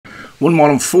1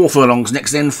 mile and 4 furlongs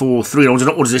next then for 3 year olds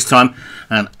and upwards this time.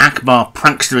 And Akbar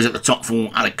Prankster is at the top for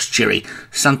Alex Cherry.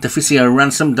 Santaficio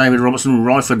Ransom, David Robertson,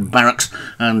 Ryford Barracks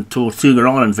and Tortuga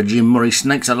Island for Jim Murray.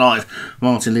 Snakes Alive,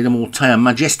 Martin Leader, Mortea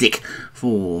Majestic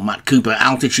for Matt Cooper.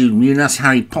 Altitude Munas,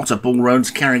 Harry Potter, Paul Rhodes,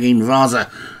 Carrageen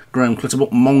Vaza, Graham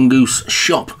Clutterbuck, Mongoose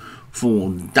Shop for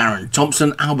Darren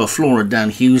Thompson. Alba Flora, Dan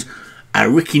Hughes,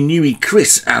 Ricky Newey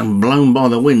Chris and Blown by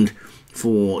the Wind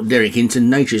for Derek Hinton.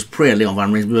 Nature's Prayer, Leon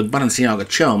Van Rensburg, Balenciaga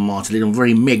Charm, Martin Lidham,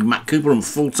 Very Meg, Matt Cooper and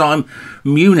Full Time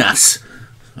Munas.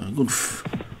 A good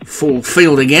full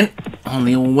field again on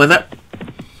the all-weather.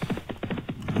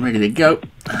 Ready to go,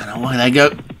 and away they go.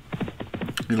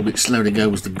 A little bit slow to go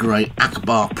was the grey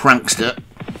Akbar Prankster.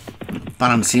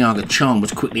 Balenciaga Charm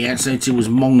was quickly out, so too was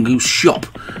Mongoose Shop.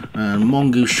 And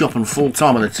Mongoose Shop and Full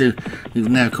Time are the two who've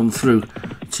now come through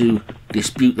to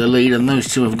dispute the lead, and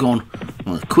those two have gone,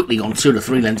 well, quickly gone 2 to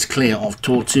 3 lengths clear of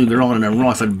Tortuga Island, and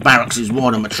Ryford Barracks is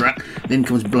wide on the track. Then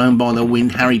comes Blown by the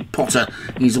Wind. Harry Potter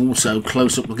is also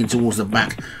close up, looking towards the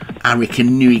back.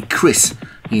 Arikanui Chris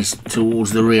is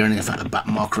towards the rear, and in fact the back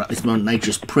marker at this moment,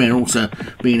 Nature's Prayer, also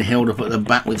being held up at the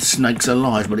back with Snakes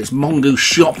Alive. But it's Mongoose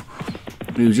Shop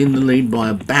who's in the lead by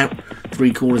about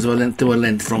 3/4 of a length to a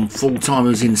length from Full Time,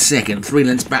 who's in second. 3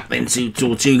 lengths back then to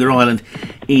Tortuga Island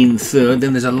in third.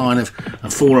 Then there's a line of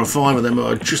 4 or 5 of them who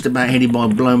are just about headed by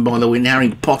Blown by the Wind. Harry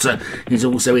Potter is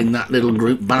also in that little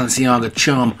group. Balenciaga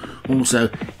Charm also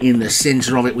in the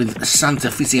centre of it, with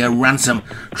Santaficio Ransom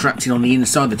trapped in on the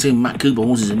inside. The 2 Matt Cooper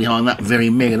horses are behind that. Very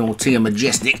Meg and Ortia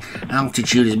Majestic.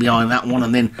 Altitude is behind that one,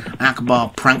 and then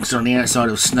Akbar Prankster on the outside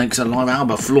of Snakes Alive.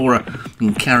 Alba Flora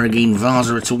and Carrageen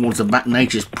Vaza are towards the back.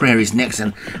 Nature's Prayer is next,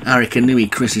 and Arikanui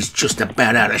Chris is just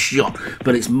about out of shot.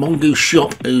 But it's Mongoose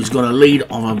Shop who's got a lead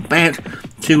of about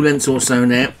 2 lengths or so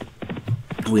now,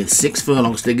 with 6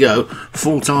 furlongs to go.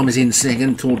 Full Time is in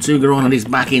second. Tortuga Island is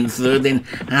back in third. Then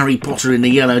Harry Potter in the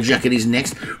yellow jacket is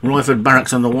next. Ryford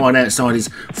Barracks on the wide outside is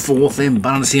fourth. Then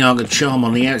Balenciaga Charm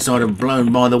on the outside of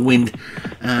Blown by the Wind.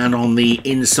 And on the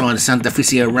inside,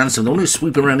 Santaficio Ransom. The one who's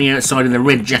sweeping around the outside in the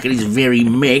red jacket is Very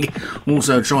Meg.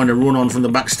 Also trying to run on from the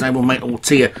back stable, mate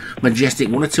Ortia Majestic.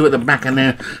 1 or 2 at the back are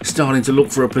now starting to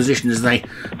look for a position as they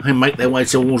make their way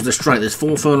towards the straight. There's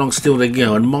 4 furlongs still to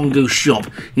go, and Mongoose Shop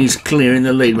is clear in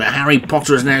the lead. But Harry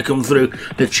Potter has now come through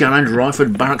to challenge.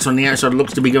 Ryford Barracks on the outside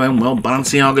looks to be going well.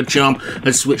 Balenciaga Charm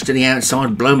has switched to the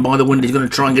outside. Blown by the Wind is going to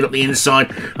try and get up the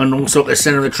inside, and also at the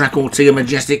centre of the track, Ortia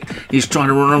Majestic is trying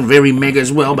to run on. Very Meg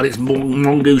as well, but it's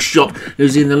Mongoose Shop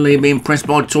who's in the lead, being pressed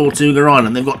by Tortuga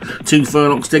Island. They've got 2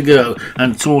 furlongs to go,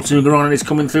 and Tortuga Island is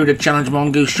coming through to challenge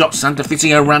Mongoose Shop.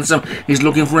 Santaficio Ransom is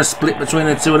looking for a split between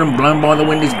the 2 of them. Blown by the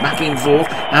Wind is back in fourth.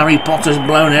 Harry Potter's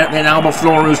blown out. Then Alba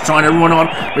Flora who's trying to run on,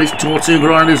 but it's Tortuga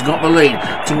Island who's got the lead.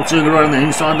 Tortuga Island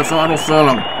inside the final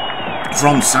furlong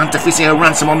from Santaficio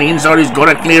Ransom on the inside, who's got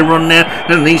a clear run now,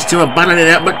 and these 2 are battling it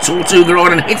out, but Tortuga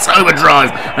Island hits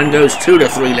overdrive and goes 2 to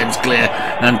 3 lengths clear,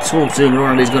 and Tortuga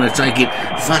Island is going to take it.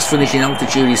 Fast finishing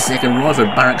Altitude is second,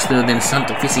 Ryford Barracks third, then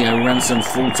Santaficio Ransom,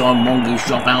 Full Time, Mongoose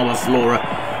Shop, Alba Flora.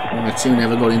 1 or 2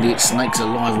 never got into it. Snakes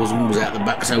Alive was always out the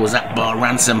back, so was Akbar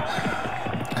Ransom,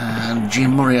 and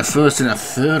Jim Murray a first and a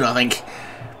third, I think,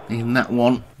 in that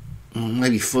one.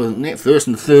 Maybe first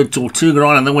and third. Tortuga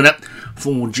Island the winner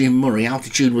for Jim Murray.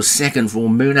 Altitude was second for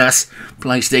Munas,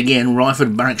 placed again.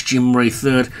 Ryford Barracks, Jim Murray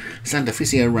third.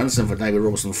 Santaficio Ransom for David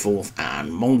Robertson fourth,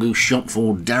 and Mongoose Shop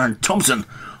for Darren Thompson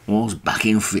was back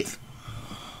in fifth.